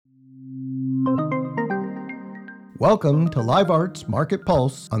Welcome to LiveArt's Market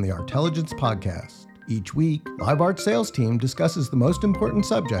Pulse on the Artelligence Podcast. Each week, LiveArt's sales team discusses the most important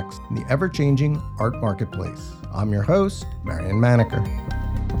subjects in the ever-changing art marketplace. I'm your host, Marian Maneker.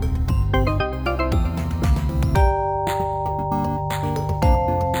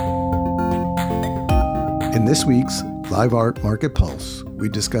 In this week's LiveArt Market Pulse, we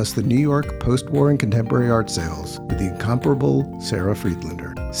discuss the New York post-war and contemporary art sales with the incomparable Sara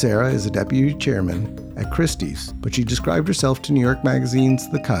Friedlander. Sara is a deputy chairman at Christie's, but she described herself to New York Magazine's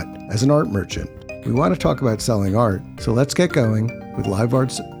The Cut as an art merchant. We want to talk about selling art, so let's get going with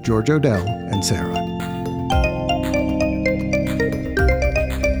LiveArt's George Odell and Sara.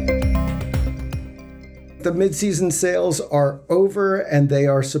 The mid-season sales are over, and they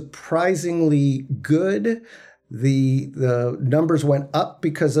are surprisingly good. The numbers went up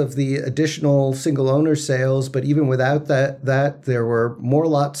because of the additional single owner sales, but even without that there were more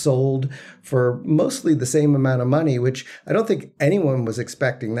lots sold for mostly the same amount of money, which I don't think anyone was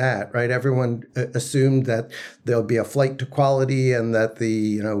expecting that, right? Everyone assumed that there'll be a flight to quality and that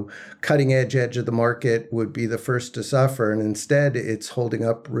the cutting edge of the market would be the first to suffer, and instead it's holding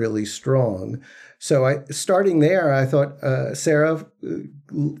up really strong. So starting there, I thought, Sara,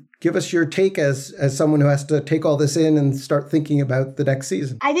 give us your take as someone who has to take all this in and start thinking about the next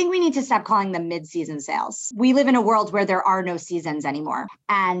season. I think we need to stop calling them mid-season sales. We live in a world where there are no seasons anymore.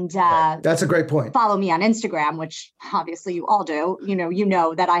 And that's a great point. Follow me on Instagram, which obviously you all do. You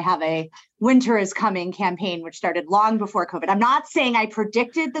know that I have a winter is coming campaign, which started long before COVID. I'm not saying I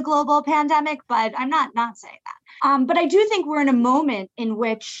predicted the global pandemic, but I'm not saying that. But I do think we're in a moment in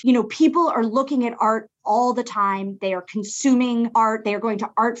which, people are looking at art all the time. They are consuming art. They are going to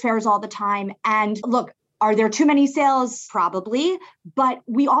art fairs all the time. And look, are there too many sales? Probably. But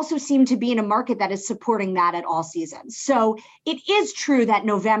we also seem to be in a market that is supporting that at all seasons. So it is true that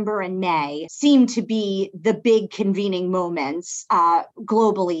November and May seem to be the big convening moments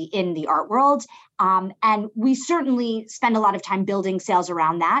globally in the art world. And we certainly spend a lot of time building sales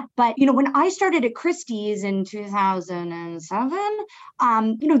around that. But, when I started at Christie's in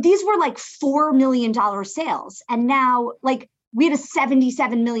 2007, these were like $4 million sales. And now, we had a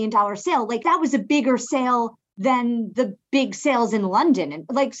 $77 million sale. That was a bigger sale than the big sales in London. And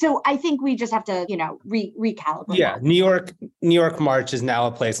so I think we just have to, recalibrate. Yeah. New York March is now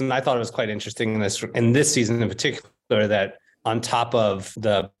a place. And I thought it was quite interesting in this season in particular, that on top of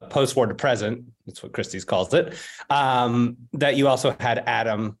the post-war to present, that's what Christie's calls it, that you also had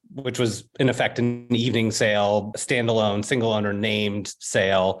Adam, which was in effect an evening sale, standalone, single owner named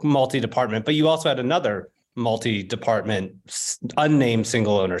sale, multi-department, but you also had another multi-department unnamed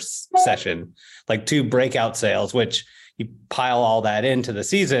single owner session, like two breakout sales, which you pile all that into the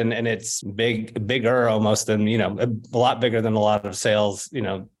season and it's bigger almost than, a lot bigger than a lot of sales,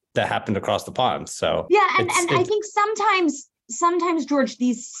 that happened across the pond. So yeah. And I think sometimes, George,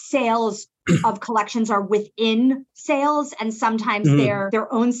 these sales of collections are within sales and sometimes they're their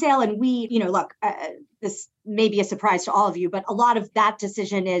own sale. And we, look, this may be a surprise to all of you, but a lot of that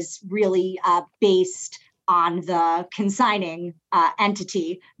decision is really based on the consigning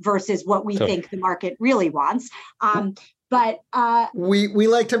entity versus what we think the market really wants. But we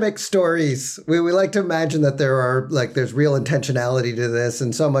like to make stories. We like to imagine that there's real intentionality to this,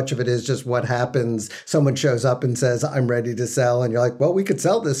 and so much of it is just what happens. Someone shows up and says, "I'm ready to sell," and you're like, "Well, we could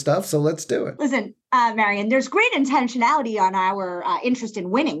sell this stuff, so let's do it." Listen, Marian, there's great intentionality on our interest in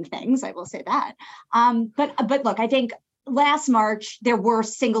winning things. I will say that. But look, I think last March, there were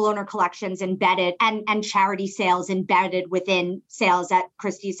single owner collections embedded and charity sales embedded within sales at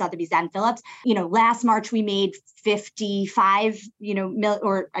Christie, Sotheby's, and Phillips. Last March, we made 55,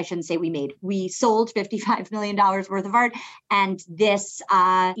 we sold $55 million worth of art. And this,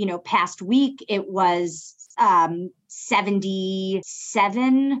 past week, it was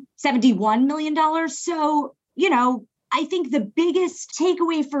 $71 million. So, I think the biggest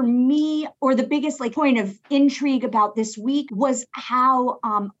takeaway for me, or the biggest point of intrigue about this week, was how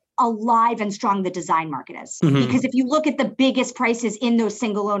alive and strong the design market is. Mm-hmm. Because if you look at the biggest prices in those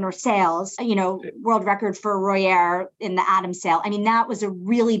single owner sales, world record for Royer in the Adam sale, that was a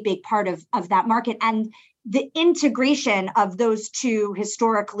really big part of that market. And the integration of those two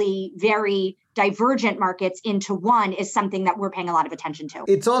historically very divergent markets into one is something that we're paying a lot of attention to.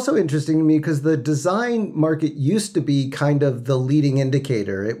 It's also interesting to me because the design market used to be kind of the leading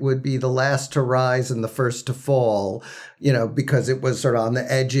indicator. It would be the last to rise and the first to fall, because it was sort of on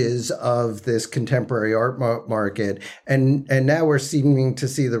the edges of this contemporary art market. And now we're seeming to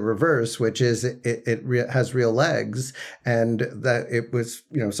see the reverse, which is it has real legs, and that it was,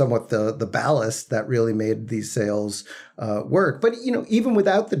 somewhat the ballast that really made these sales work. But, even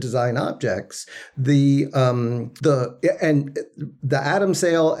without the design objects, and the Adam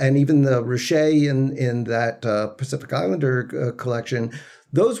sale and even the Richer in that Pacific Islander collection,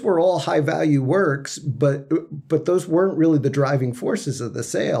 those were all high value works, but those weren't really the driving forces of the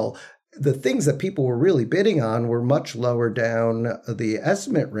sale. The things that people were really bidding on were much lower down the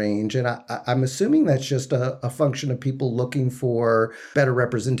estimate range. And I'm assuming that's just a function of people looking for better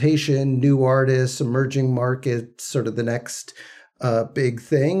representation, new artists, emerging markets, sort of the next big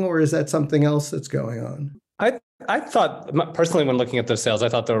thing, or is that something else that's going on? I thought, personally, when looking at those sales, I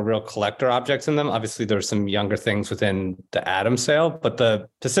thought there were real collector objects in them. Obviously, there were some younger things within the Adam sale, but the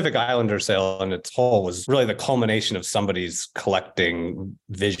Pacific Islander sale in its whole was really the culmination of somebody's collecting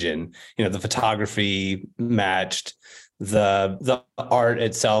vision. You know, the photography matched the art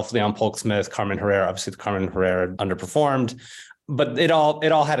itself. Leon Polk-Smith, Carmen Herrera. Obviously, the Carmen Herrera underperformed, but it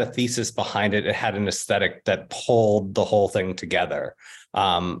all had a thesis behind it. It had an aesthetic that pulled the whole thing together.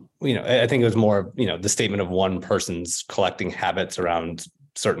 I think it was more, the statement of one person's collecting habits around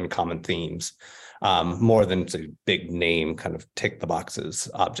certain common themes, more than a big name kind of tick the boxes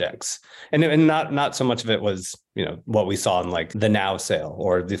objects. And not so much of it was, what we saw in like the Now sale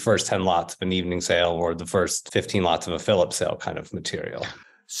or the first 10 lots of an evening sale or the first 15 lots of a Phillips sale kind of material.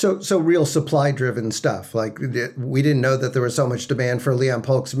 So real supply-driven stuff. Like, we didn't know that there was so much demand for Leon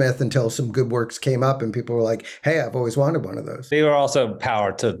Polk-Smith until some good works came up and people were like, hey, I've always wanted one of those. They were also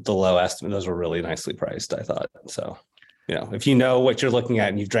powered to the low estimate. Those were really nicely priced, I thought. So, if you know what you're looking at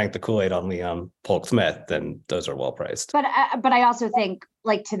and you've drank the Kool-Aid on Leon Polk-Smith, then those are well priced. But I also think,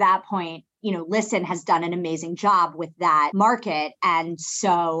 like, to that point, Listen has done an amazing job with that market. And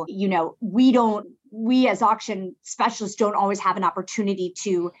so, we as auction specialists don't always have an opportunity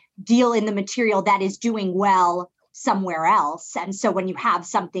to deal in the material that is doing well somewhere else. And so when you have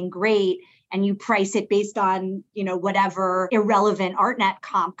something great and you price it based on, whatever irrelevant ArtNet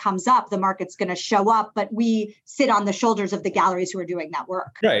comp comes up, the market's going to show up, but we sit on the shoulders of the galleries who are doing that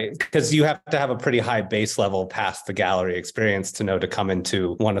work. Right. Because you have to have a pretty high base level past the gallery experience to know to come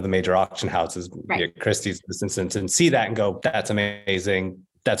into one of the major auction houses, right, Christie's in this instance, and see that and go, that's amazing.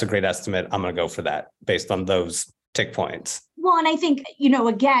 That's a great estimate. I'm going to go for that based on those tick points. Well, and I think,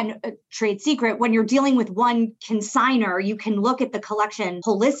 again, a trade secret, when you're dealing with one consignor, you can look at the collection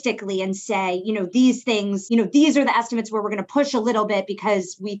holistically and say, these things, these are the estimates where we're going to push a little bit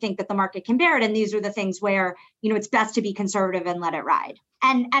because we think that the market can bear it. And these are the things where, it's best to be conservative and let it ride.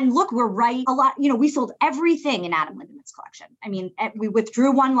 And look, we're right a lot. We sold everything in Adam Lindeman's collection. I mean, we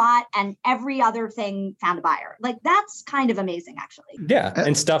withdrew one lot and every other thing found a buyer. Like, that's kind of amazing, actually. Yeah.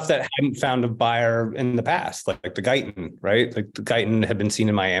 And stuff that hadn't found a buyer in the past, like the Guyton, right? Like the Guyton had been seen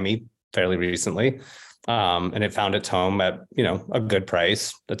in Miami fairly recently. And it found its home at, a good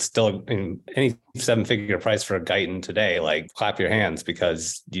price. That's still any 7-figure price for a Guyton today. Like, clap your hands,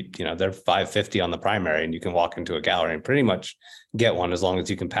 because they're $550 on the primary, and you can walk into a gallery and pretty much get one as long as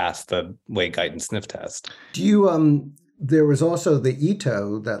you can pass the Wade Guyton sniff test. Do you there was also the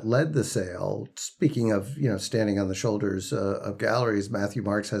Ito that led the sale. Speaking of, standing on the shoulders of galleries, Matthew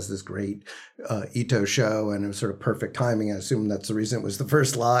Marks has this great Ito show, and it was sort of perfect timing. I assume that's the reason it was the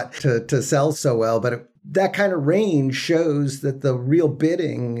first lot to sell so well. But that kind of range shows that the real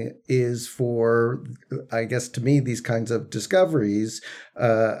bidding is for, I guess, to me, these kinds of discoveries.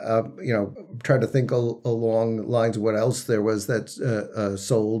 Try to think along the lines of what else there was that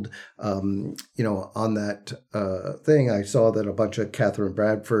sold, on that thing. I saw that a bunch of Catherine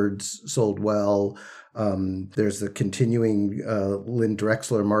Bradfords sold well. There's the continuing Lynn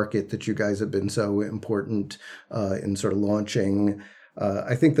Drexler market that you guys have been so important in sort of launching.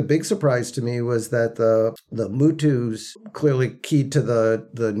 I think the big surprise to me was that the Mutus, clearly keyed to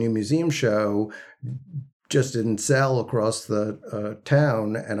the new museum show, just didn't sell across the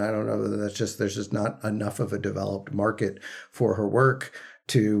town. And I don't know that there's just not enough of a developed market for her work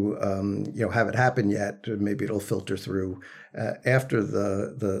to have it happen yet. Maybe it'll filter through after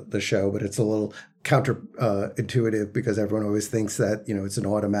the show, but it's a little counterintuitive because everyone always thinks that it's an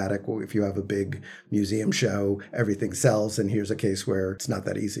automatic. Well, if you have a big museum show, everything sells, and here's a case where it's not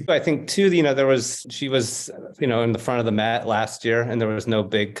that easy. I think too, she was in the front of the Met last year, and there was no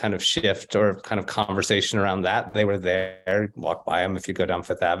big kind of shift or kind of conversation around that. They were there, walk by them if you go down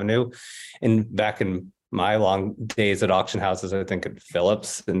Fifth Avenue, and back in my long days at auction houses, I think at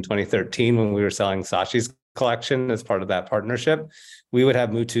Phillips in 2013, when we were selling Saatchi's collection as part of that partnership, we would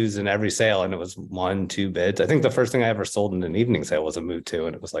have Mutus in every sale, and it was 1-2 bids. I think the first thing I ever sold in an evening sale was a Mutu,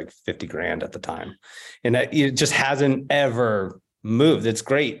 and it was like $50,000 at the time. And that, it just hasn't ever moved. It's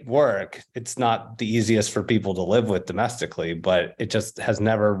great work. It's not the easiest for people to live with domestically, but it just has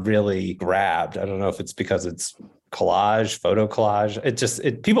never really grabbed. I don't know if it's because it's photo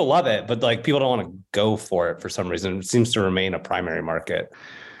collage. People love it, but like people don't want to go for it for some reason. It seems to remain a primary market.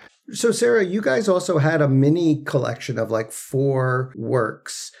 So, Sara, you guys also had a mini collection of like 4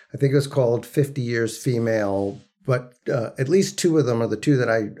 works. I think it was called 50 Years Female, but at least 2 of them, or the 2 that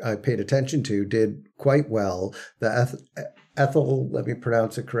I paid attention to, did quite well. The Ethel, let me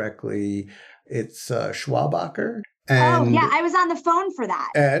pronounce it correctly, it's Schwabacher. And, yeah, I was on the phone for that.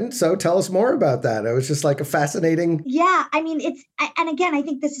 And so tell us more about that. It was just like a fascinating. Yeah, I mean, and again, I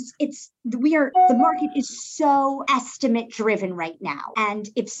think the market is so estimate driven right now. And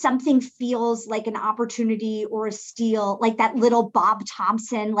if something feels like an opportunity or a steal, like that little Bob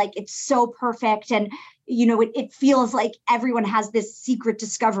Thompson, like it's so perfect. And it feels like everyone has this secret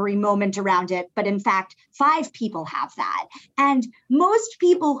discovery moment around it. But in fact, 5 people have that. And most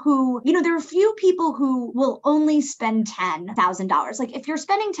people who, there are a few people who will only spend $10,000. Like if you're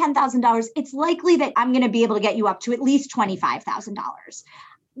spending $10,000, it's likely that I'm going to be able to get you up to at least $25,000.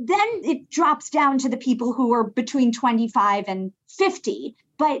 Then it drops down to the people who are between 25 and 50.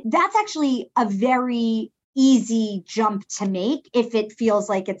 But that's actually a very easy jump to make if it feels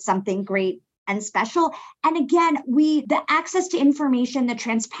like it's something great and special. And again, the access to information, the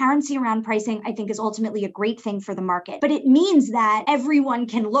transparency around pricing, I think is ultimately a great thing for the market. But it means that everyone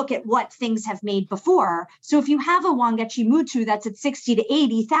can look at what things have made before. So if you have a Wangechi Mutu that's at 60 to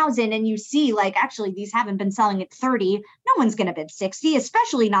 80,000 and you see like, actually, these haven't been selling at 30, no one's going to bid 60,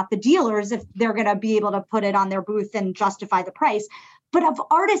 especially not the dealers if they're going to be able to put it on their booth and justify the price. But of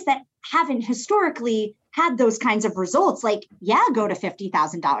artists that haven't historically had those kinds of results, like, yeah, go to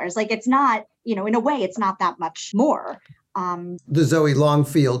 $50,000. Like it's not, in a way, it's not that much more. The Zoe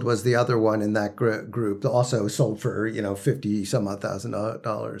Longfield was the other one in that group, also sold for, $50 some odd thousand.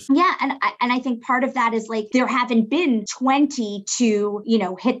 Yeah. And I think part of that is like, there haven't been 20 to,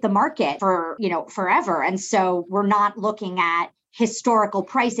 hit the market for, forever. And so we're not looking at historical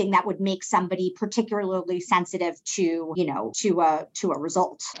pricing that would make somebody particularly sensitive to a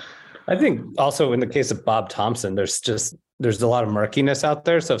result. I think also in the case of Bob Thompson, there's a lot of murkiness out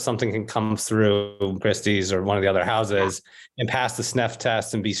there. So if something can come through Christie's or one of the other houses and pass the sniff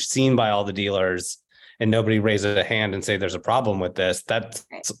test and be seen by all the dealers and nobody raises a hand and say there's a problem with this, that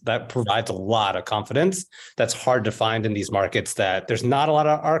provides a lot of confidence. That's hard to find in these markets, that there's not a lot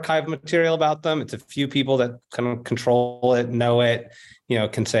of archive material about them. It's a few people that kind of control it, know it,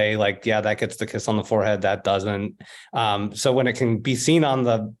 can say like, yeah, that gets the kiss on the forehead, that doesn't. So when it can be seen on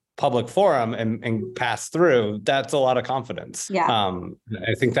the public forum and pass through, that's a lot of confidence. Yeah.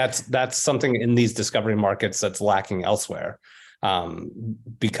 I think that's something in these discovery markets that's lacking elsewhere,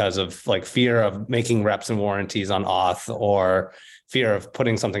 because of like fear of making reps and warranties on auth, or fear of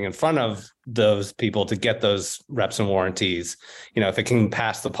putting something in front of those people to get those reps and warranties. If it can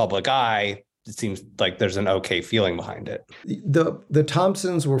pass the public eye, it seems like there's an okay feeling behind it. The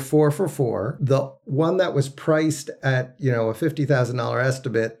Thompsons were 4 for 4. The one that was priced at, a $50,000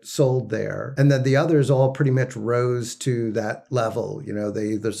 estimate sold there. And then the others all pretty much rose to that level.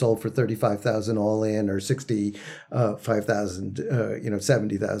 They either sold for $35,000 all in or $65,000,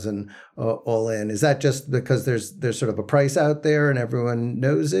 $70,000 all in. Is that just because there's sort of a price out there and everyone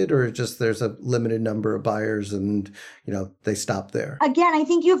knows it, or just there's a limited number of buyers and, they stop there? Again, I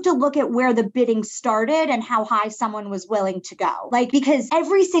think you have to look at where the bidding started and how high someone was willing to go. Like, because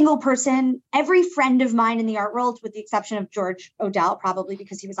every single person, every friend of mine in the art world, with the exception of George Odell, probably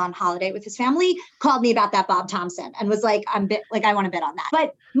because he was on holiday with his family, called me about that Bob Thompson and was like, I want to bid on that.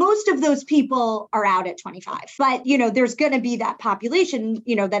 But most of those people are out at 25. But, there's going to be that population,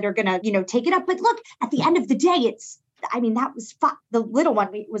 that are going to, take it up. But look, at the end of the day, that was the little one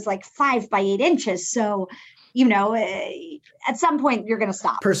was like 5 by 8 inches. So, at some point you're going to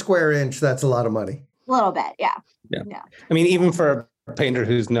stop. Per square inch, that's a lot of money. A little bit, yeah. I mean, even for a painter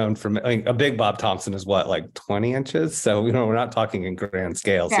who's known for, a big Bob Thompson is what, like 20 inches? So, we're not talking in grand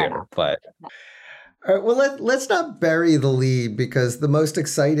scales Fair here, enough. but... All right, well, let's not bury the lead, because the most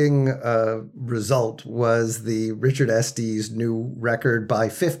exciting result was the Richard Estes new record by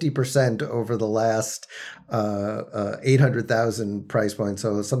 50% over the last 800,000 price point,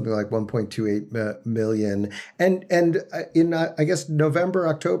 so something like 1.28 million. And in I guess November,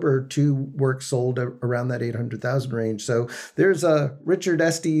 October, 2 works sold around that 800,000 range. So there's a Richard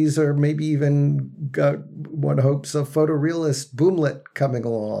Estes, or maybe even one hopes a photorealist boomlet coming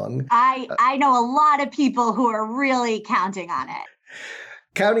along. I know a lot of people who are really counting on it.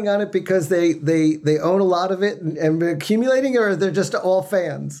 Counting on it because they own a lot of it and accumulating, or they're just all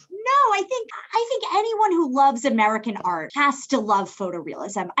fans? No, I think anyone who loves American art has to love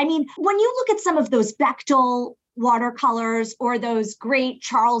photorealism. I mean, when you look at some of those Bechtel watercolors or those great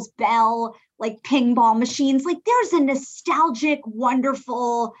Charles Bell like ping ball machines. Like there's a nostalgic,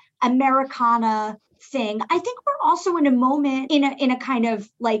 wonderful Americana thing. I think we're also in a moment in a kind of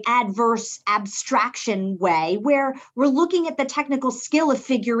like adverse abstraction way where we're looking at the technical skill of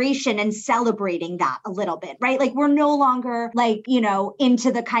figuration and celebrating that a little bit, right? Like we're no longer like,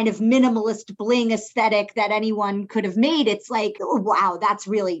 into the kind of minimalist bling aesthetic that anyone could have made. It's like, oh, wow, that's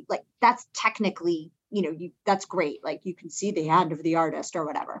really like, that's technically, that's great. Like you can see the hand of the artist or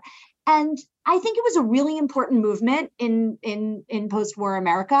whatever. And I think it was a really important movement in post-war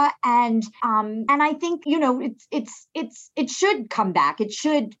America, and I think it should come back. It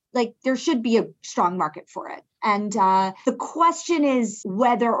should there should be a strong market for it. And the question is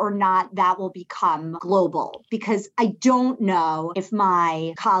whether or not that will become global, because I don't know if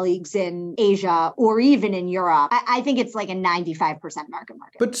my colleagues in Asia or even in Europe, I think it's like a 95% market.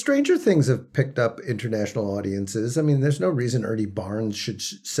 But Stranger Things have picked up international audiences. I mean, there's no reason Ernie Barnes should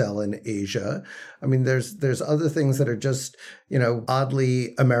sell in Asia. I mean, there's other things that are just,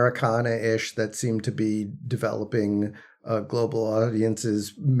 oddly Americana-ish that seem to be developing global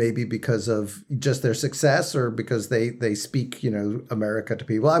audiences, maybe because of just their success or because they speak, America to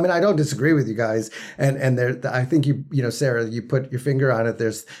people. I mean, I don't disagree with you guys. And there, I think Sara, you put your finger on it.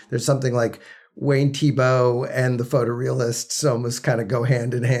 There's something like Wayne Thiebaud and the photorealists almost kind of go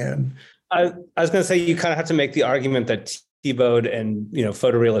hand in hand. I was going to say, you kind of have to make the argument that Thiebaud and,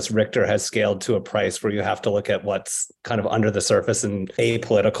 photorealist Richter has scaled to a price where you have to look at what's kind of under the surface and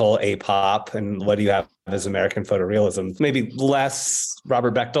apolitical, apop, and what do you have as American photorealism. Maybe less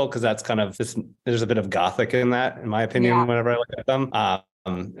Robert Bechtel, because that's kind of this, there's a bit of Gothic in that, in my opinion, whenever I look at them.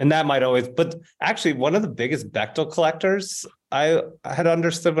 And that might always, but actually one of the biggest Bechtel collectors I had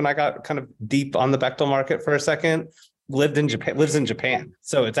understood when I got kind of deep on the Bechtel market for a second, lives in Japan.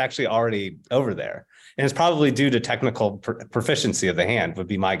 So it's actually already over there. And it's probably due to technical proficiency of the hand, would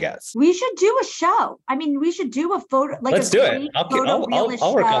be my guess. We should do a show. I mean, we should do a photo. Like let's do it. I'll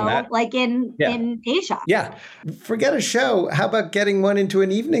work on that. Like in Asia. Yeah. Forget a show. How about getting one into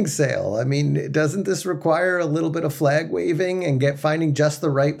an evening sale? I mean, doesn't this require a little bit of flag waving and finding just the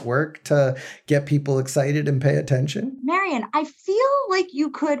right work to get people excited and pay attention? Marion, I feel like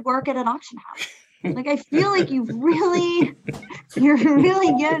you could work at an auction house. Like, I feel like you're really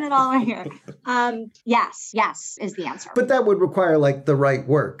getting it all right here. Yes is the answer. But that would require like the right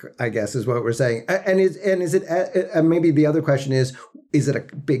work, I guess, is what we're saying. And is it maybe the other question is it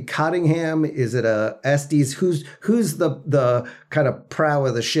a big Cottingham? Is it a Estes? Who's the kind of prow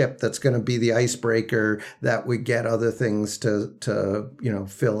of the ship that's going to be the icebreaker that would get other things to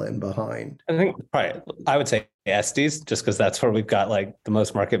fill in behind? I think I would say Estes, just because that's where we've got like the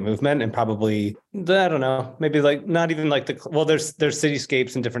most market movement, and probably I don't know, maybe like not even like there's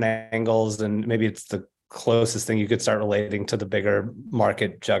cityscapes and different angles, and maybe it's the closest thing you could start relating to the bigger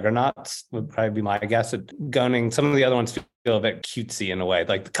market juggernauts would probably be my guess at gunning. Some of the other ones feel a bit cutesy in a way,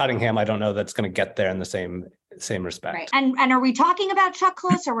 like the Cottingham. I don't know that's going to get there in the same respect. Right. And are we talking about Chuck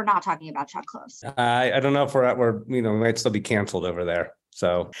Close or we're not talking about Chuck Close? I don't know if we're we might still be canceled over there.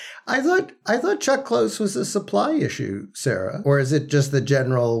 So I thought Chuck Close was a supply issue, Sara, or is it just the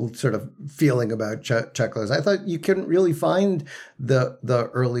general sort of feeling about Chuck Close? I thought you couldn't really find the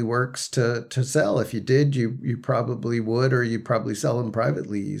early works to sell. If you did, you probably would, or you'd probably sell them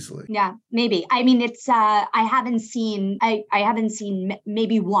privately easily. Yeah, maybe. I mean, it's I haven't seen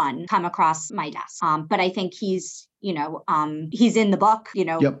maybe one come across my desk, but I think he's he's in the book,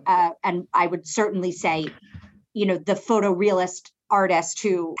 Yep. And I would certainly say, the photorealist artist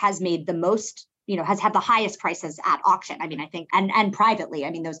who has made the most, has had the highest prices at auction. I mean, I think, and privately,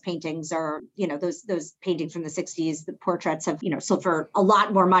 I mean, those paintings are, those paintings from the 60s, the portraits have, sold for a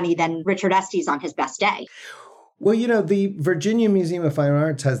lot more money than Richard Estes on his best day. Well, the Virginia Museum of Fine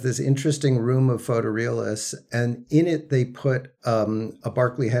Arts has this interesting room of photorealists, and in it they put a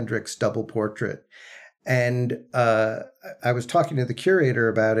Barclay Hendricks double portrait. And I was talking to the curator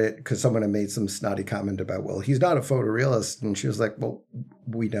about it because someone had made some snotty comment about, well, he's not a photorealist. And she was like, well,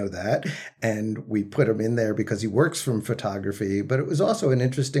 we know that. And we put him in there because he works from photography. But it was also an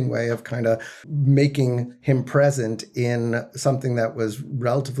interesting way of kind of making him present in something that was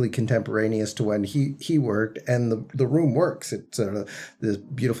relatively contemporaneous to when he worked. And the room works. It's this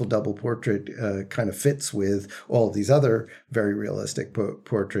beautiful double portrait kind of fits with all of these other very realistic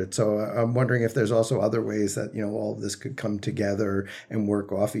portraits. So I'm wondering if there's also other ways that, all of this could come together and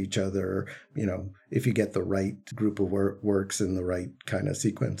work off each other, if you get the right group of works in the right kind of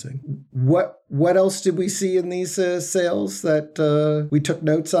sequencing. What What else did we see in these sales that we took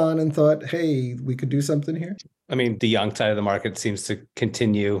notes on and thought, hey, we could do something here? I mean, the young side of the market seems to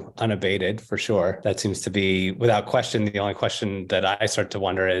continue unabated for sure. That seems to be, without question, the only question that I start to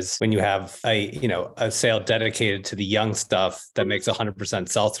wonder is when you have a sale dedicated to the young stuff that makes 100%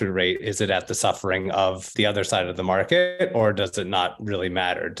 sell-through rate, is it at the suffering of the other side of the market, or does it not really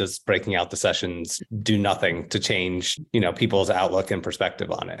matter? Does breaking out the sessions do nothing to change, people's outlook and perspective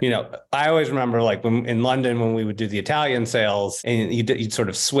on it? I always remember like when in London, when we would do the Italian sales and you'd sort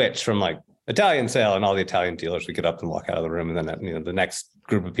of switch from like Italian sale, and all the Italian dealers would get up and walk out of the room, and then the next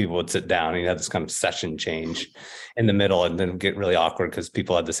group of people would sit down, and you had this kind of session change in the middle, and then get really awkward because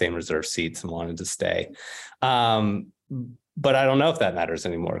people had the same reserved seats and wanted to stay. But I don't know if that matters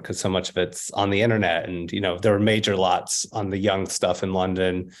anymore because so much of it's on the internet, and there were major lots on the young stuff in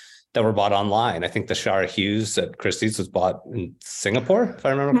London that were bought online. I think the Sara Hughes at Christie's was bought in Singapore, if I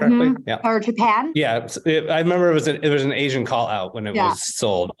remember correctly. Yeah, or Japan. Yeah, I remember it was an Asian call out when it was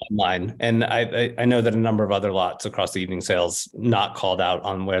sold online, and I know that a number of other lots across the evening sales not called out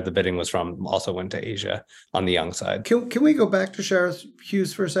on where the bidding was from also went to Asia on the young side. Can we go back to Sara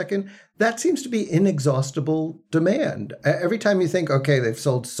Hughes for a second? That seems to be inexhaustible demand. Every time you think, okay, they've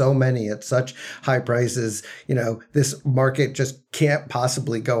sold so many at such high prices, this market just can't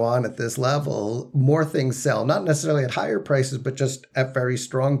possibly go on at this level. More things sell, not necessarily at higher prices, but just at very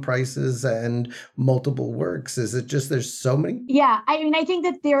strong prices and multiple works. Is it just there's so many? Yeah, I think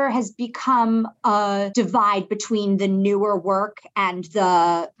that there has become a divide between the newer work and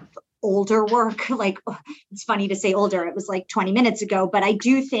the older work. Like, it's funny to say older, it was like 20 minutes ago, but I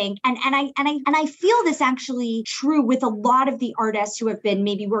do think, and I feel this actually true with a lot of the artists who have been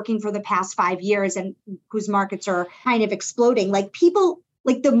maybe working for the past 5 years and whose markets are kind of exploding. Like people,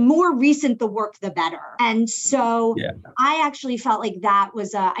 like the more recent the work, the better. And so I actually felt like that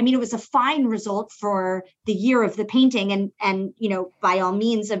was it was a fine result for the year of the painting, and by all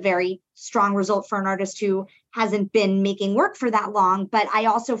means, a very strong result for an artist who hasn't been making work for that long. But I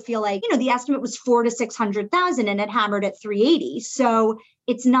also feel like, the estimate was 400,000 to 600,000 and it hammered at 380. So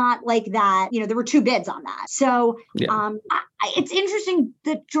it's not like that, there were 2 bids on that. So it's interesting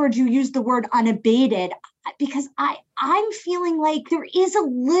that, George, you used the word unabated, because I'm feeling like there is a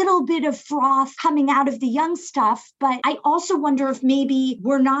little bit of froth coming out of the young stuff, but I also wonder if maybe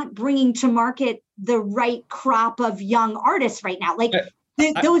we're not bringing to market the right crop of young artists right now. Like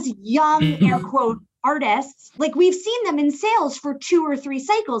those young, air quote, artists, like we've seen them in sales for 2 or 3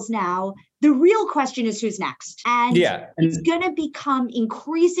 cycles now. The real question is who's next. And it's going to become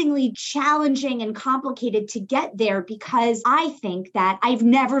increasingly challenging and complicated to get there, because I think that I've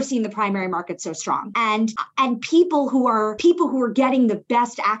never seen the primary market so strong. And people who are getting the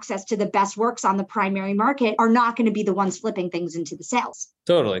best access to the best works on the primary market are not going to be the ones flipping things into the sales.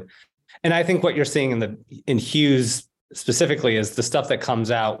 Totally. And I think what you're seeing in Hughes specifically is the stuff that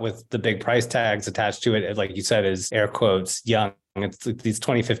comes out with the big price tags attached to it, like you said, is air quotes young. It's like these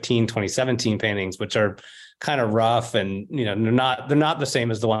 2015, 2017 paintings, which are kind of rough, and they're not the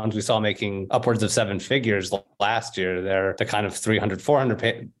same as the ones we saw making upwards of 7 figures last year. They're the kind of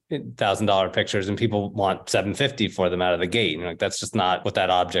 $300,000-$400,000 pictures, and people want $750 for them out of the gate. And that's just not what that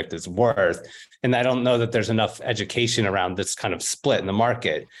object is worth. And I don't know that there's enough education around this kind of split in the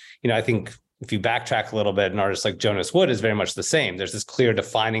market. I think if you backtrack a little bit, an artist like Jonas Wood is very much the same. There's this clear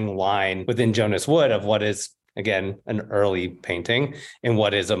defining line within Jonas Wood of what is, again, an early painting and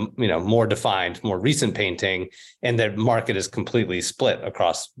what is a more defined, more recent painting. And the market is completely split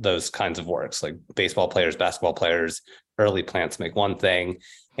across those kinds of works. Like baseball players, basketball players, early plants make one thing,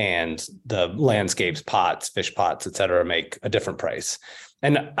 and the landscapes, pots, fish pots, et cetera, make a different price.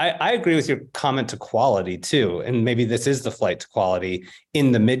 And I agree with your comment to quality too. And maybe this is the flight to quality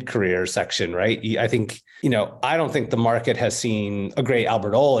in the mid-career section, right? I think, I don't think the market has seen a great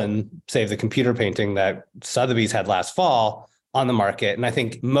Albert Olin, save the computer painting that Sotheby's had last fall, on the market. And I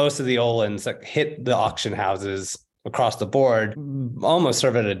think most of the Olins that hit the auction houses across the board almost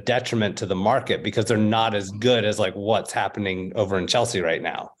serve at a detriment to the market, because they're not as good as like what's happening over in Chelsea right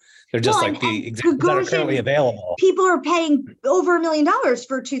now. They're just the examples that are currently available. People are paying over $1 million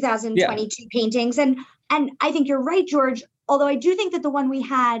for 2022 paintings. And I think you're right, George. Although I do think that the one we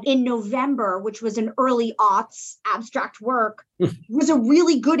had in November, which was an early aughts abstract work, was a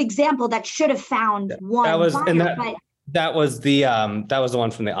really good example that should have found one buyer. That was the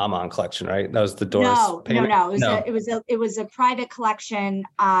one from the Aman collection, right? That was the Doris painting? No. It was a private collection.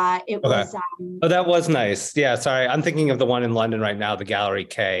 Oh, that was nice. Yeah, sorry. I'm thinking of the one in London right now, the Gallery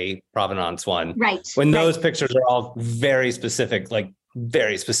K Provenance one. Right. When those pictures are all very specific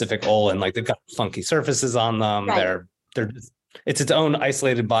Olin, like they've got funky surfaces on them. Right. They're It's its own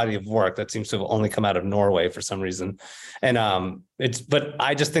isolated body of work that seems to have only come out of Norway for some reason. And but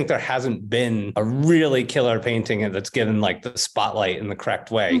I just think there hasn't been a really killer painting that's given like the spotlight in the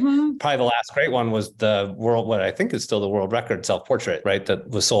correct way. Mm-hmm. Probably the last great one was what I think is still the world record self-portrait, right? That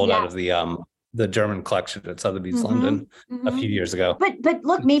was sold out of the German collection at Sotheby's London a few years ago. But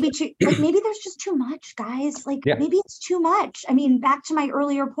look, maybe there's just too much, guys. Like maybe it's too much. I mean, back to my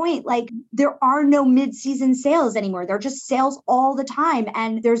earlier point, like there are no mid-season sales anymore. They're just sales all the time.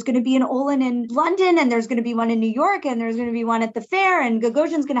 And there's going to be an Olin in London, and there's going to be one in New York, and there's going to be one at the fair, and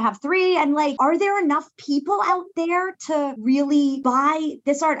Gagosian's going to have 3. And like, are there enough people out there to really buy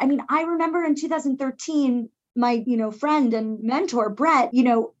this art? I mean, I remember in 2013, my, friend and mentor, Brett,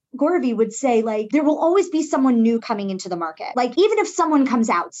 Gorvy would say, like, there will always be someone new coming into the market. Like, even if someone comes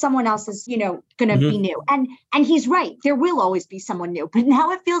out, someone else is, going to be new. And he's right. There will always be someone new. But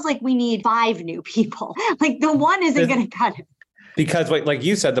now it feels like we need 5 new people. Like, the one isn't going to cut it. Because like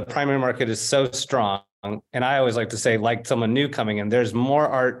you said, the primary market is so strong. And I always like to say, like someone new coming in, there's more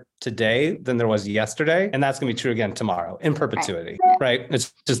art today than there was yesterday. And that's going to be true again tomorrow in perpetuity, right?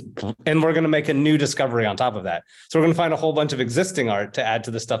 It's just, and we're going to make a new discovery on top of that. So we're going to find a whole bunch of existing art to add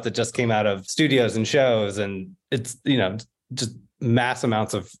to the stuff that just came out of studios and shows. And it's, just mass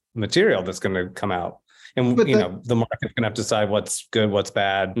amounts of material that's going to come out. And, the market's going to have to decide what's good, what's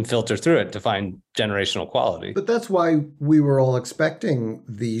bad, and filter through it to find generational quality. But that's why we were all expecting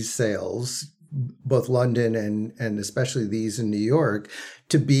these sales, both London and especially these in New York,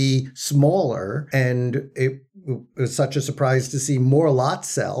 to be smaller. And it was such a surprise to see more lots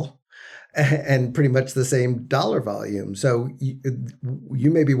sell and pretty much the same dollar volume. So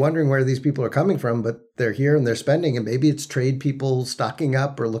you may be wondering where these people are coming from, but they're here and they're spending, and maybe it's trade people stocking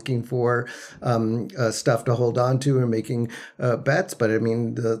up or looking for stuff to hold on to and making bets. But I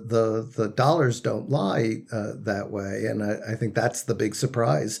mean, the dollars don't lie that way. And I think that's the big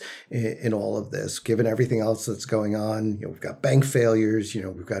surprise in all of this, given everything else that's going on. We've got bank failures,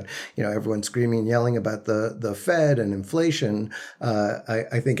 we've got, everyone screaming and yelling about the Fed and inflation.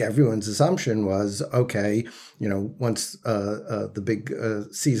 I think everyone's assumption was, okay, once the big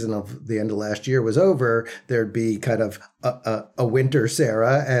season of the end of last year was over, there'd be kind of a winter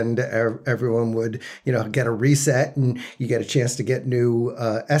Sara, and everyone would, get a reset, and you get a chance to get new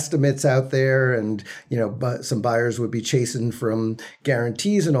estimates out there, and, some buyers would be chasing from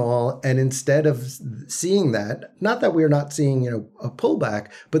guarantees and all. And instead of seeing that, not that we're not seeing, a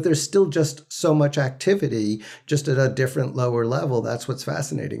pullback, but there's still just so much activity, just at a different lower level. That's what's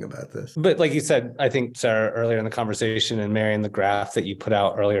fascinating about this. But like you said, I think, Sara, earlier in the conversation, and Mary, in the graph that you put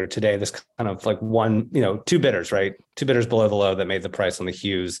out earlier today, this kind of like two bidders, right? 2 bidders below the low that made the price on the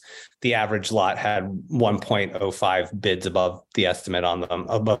Hughes. The average lot had 1.05 bids above the estimate on them,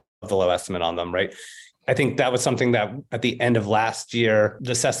 above the low estimate on them, right? I think that was something that at the end of last year,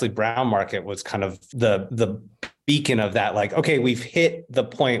 the Cecily Brown market was kind of the beacon of that. Like, okay, we've hit the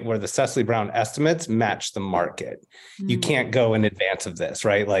point where the Cecily Brown estimates match the market. You can't go in advance of this,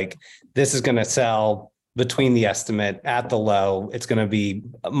 right? Like, this is going to sell between the estimate at the low. It's going to be,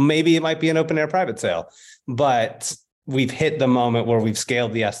 maybe it might be an open air private sale, but we've hit the moment where we've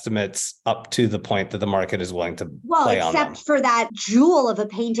scaled the estimates up to the point that the market is willing to play on them. Except for that jewel of a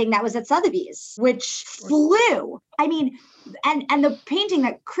painting that was at Sotheby's, which flew. I mean, and the painting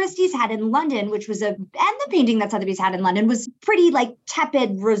that Christie's had in London, and the painting that Sotheby's had in London, was pretty like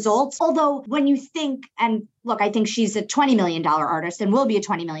tepid results. Although when you think, and look, I think she's a $20 million artist and will be a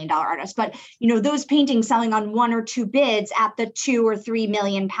 $20 million artist, but those paintings selling on 1 or 2 bids at the £2 or £3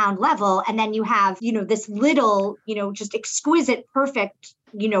 million level. And then you have, this little, just exquisite, perfect,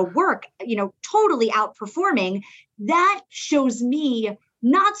 work, totally outperforming. That shows me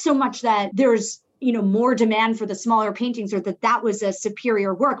not so much that there's more demand for the smaller paintings, or that was a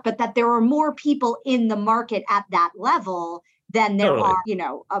superior work, but that there are more people in the market at that level than there are,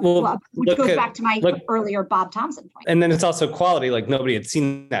 which goes back to my earlier Bob Thompson point. And then it's also quality. Like, nobody had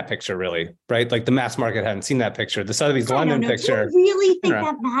seen that picture, really, right? Like, the mass market hadn't seen that picture. The Sotheby's London picture. Do you really think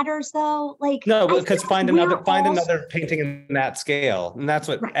that matters, though? Like, no, because find another painting in that scale, and that's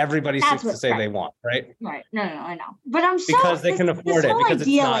what everybody seems to say they want, right? Right. No, I know, but I'm so because they can afford it. Because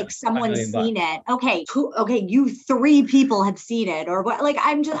idea, like someone's seen it. Okay, you 3 people have seen it, or what? Like,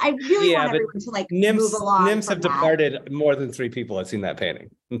 I really want everyone to like move along. NIMS have departed more than 3 3 people have seen that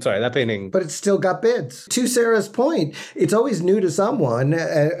painting. I'm sorry, that painting. But it's still got bids. To Sarah's point, it's always new to someone.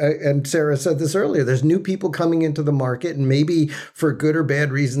 And Sara said this earlier. There's new people coming into the market, and maybe for good or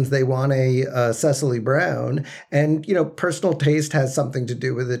bad reasons, they want a Cecily Brown. And, personal taste has something to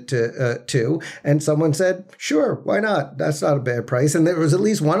do with it too. And someone said, sure, why not? That's not a bad price. And there was at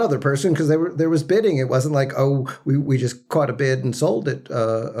least one other person because there was bidding. It wasn't like, oh, we just caught a bid and sold it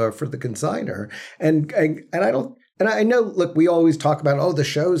for the consignor. And I don't. And I know, look, we always talk about, the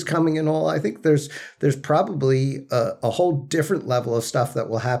show's coming and all. I think there's probably a whole different level of stuff that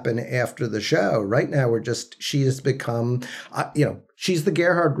will happen after the show. Right now, she has become, she's the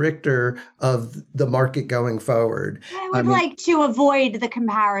Gerhard Richter of the market going forward. I would like to avoid the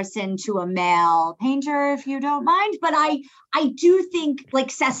comparison to a male painter, if you don't mind. But I do think,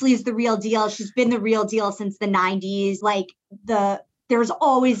 like, Cecily is the real deal. She's been the real deal since the 90s. There's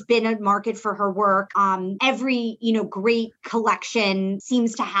always been a market for her work. Every, great collection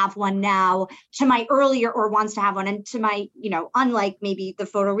seems to have one now, to my earlier, or wants to have one. And to my, unlike maybe the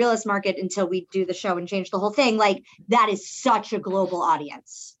photorealist market until we do the show and change the whole thing, like, that is such a global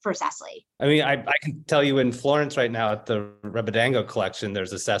audience for Cecily. I mean, I can tell you in Florence right now at the Rebadango collection,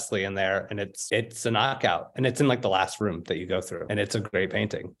 there's a Cecily in there, and it's a knockout, and it's in like the last room that you go through, and it's a great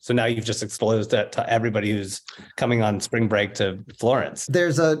painting. So now you've just exposed that to everybody who's coming on spring break to Florence.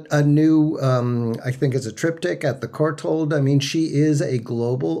 There's a new, I think it's a triptych at the Courtauld. I mean, she is a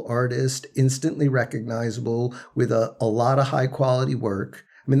global artist, instantly recognizable with a lot of high quality work.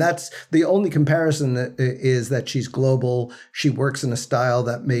 I mean, that's the only comparison is that she's global. She works in a style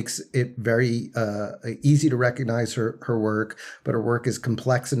that makes it very easy to recognize her work, but her work is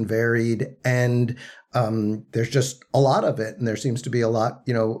complex and varied, and there's just a lot of it, and there seems to be a lot,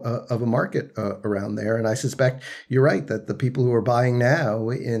 of a market around there. And I suspect you're right that the people who are buying now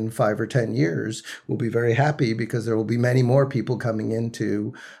in 5 or 10 years will be very happy because there will be many more people coming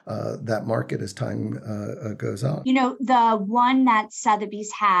into that market as time goes on. The one that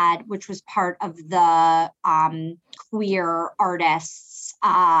Sotheby's had, which was part of the queer artists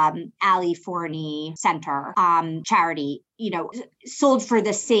Ali Forney Center charity, sold for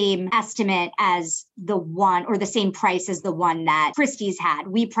the same estimate as the one, or the same price as the one that Christie's had.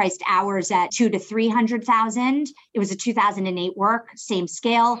 We priced ours at $200,000 to $300,000. It was a 2008 work, same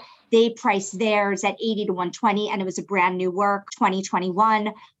scale. They priced theirs at $80,000 to $120,000, and it was a brand new work,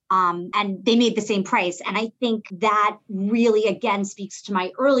 2021. And they made the same price. And I think that really, again, speaks to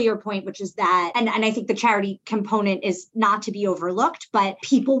my earlier point, which is that, and I think the charity component is not to be overlooked, but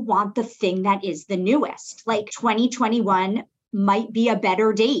people want the thing that is the newest. Like 2021 might be a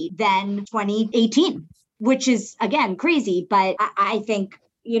better date than 2018, which is, again, crazy. But I think,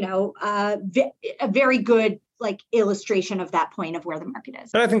 a very good illustration of that point of where the market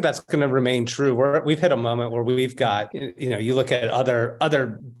is. But I think that's going to remain true. We've hit a moment where we've got, you look at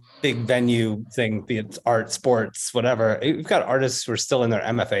other big venue thing, be it art, sports, whatever. We've got artists who are still in their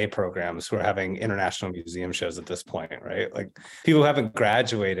MFA programs who are having international museum shows at this point, right? Like people who haven't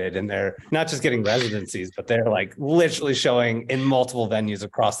graduated, and they're not just getting residencies, but they're like literally showing in multiple venues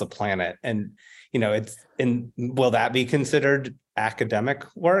across the planet. And, will that be considered academic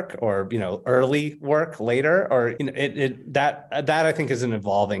work or early work later, or that I think is an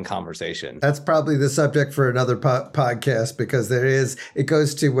evolving conversation. That's probably the subject for another podcast, because it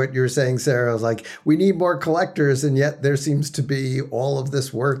goes to what you were saying, Sara, is like we need more collectors, and yet there seems to be all of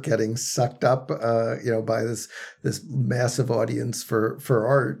this work getting sucked up by this massive audience for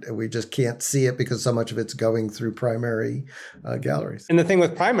art, and we just can't see it because so much of it's going through primary galleries. And the thing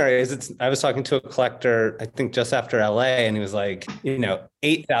with primary is I was talking to a collector, I think just after LA, and he was like,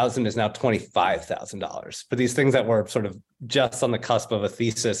 $8,000 is now $25,000 for these things that were sort of just on the cusp of a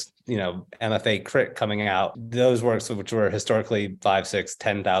thesis, MFA crit coming out. Those works, which were historically $5,000,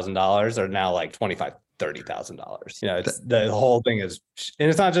 $6,000, $10,000, are now like $25,000, $30,000. It's the whole thing is, and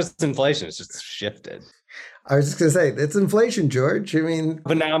it's not just inflation; it's just shifted. I was just going to say, it's inflation, George.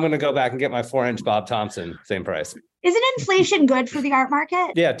 But now I'm going to go back and get my 4-inch Bob Thompson, same price. Isn't inflation good for the art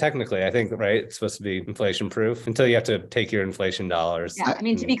market? Yeah, technically, I think, right? It's supposed to be inflation proof until you have to take your inflation dollars. Yeah, I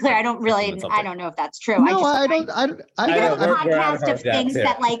mean, to be clear, I don't know if that's true. No, I don't. I have a podcast of things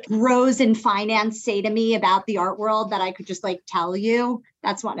that bros in finance say to me about the art world that I could just tell you.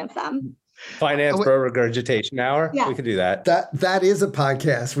 That's one of them. Finance bro regurgitation hour. Yeah. We could do that. That is a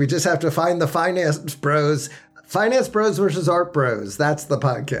podcast. We just have to find the finance bros versus art bros. That's the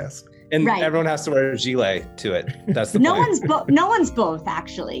podcast. And Right. everyone has to wear a gilet to it. That's the No point. one's both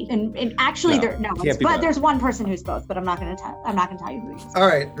actually, and actually No, no can't one's, be but both. there's one person who's both. But I'm not going to tell you who he is. All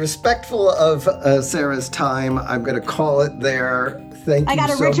right, respectful of Sarah's time, I'm going to call it there. Thank you I got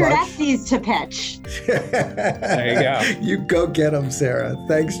a so Richard much. Estes to pitch. There you go. You go get him, Sara.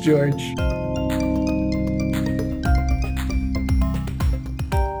 Thanks, George.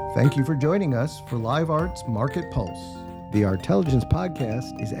 Thank you for joining us for LiveArt's Market Pulse. The Artelligence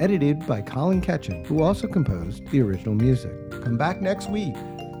podcast is edited by Colin Ketchum, who also composed the original music. Come back next week,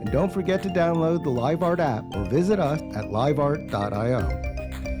 and don't forget to download the LiveArt app or visit us at liveart.io.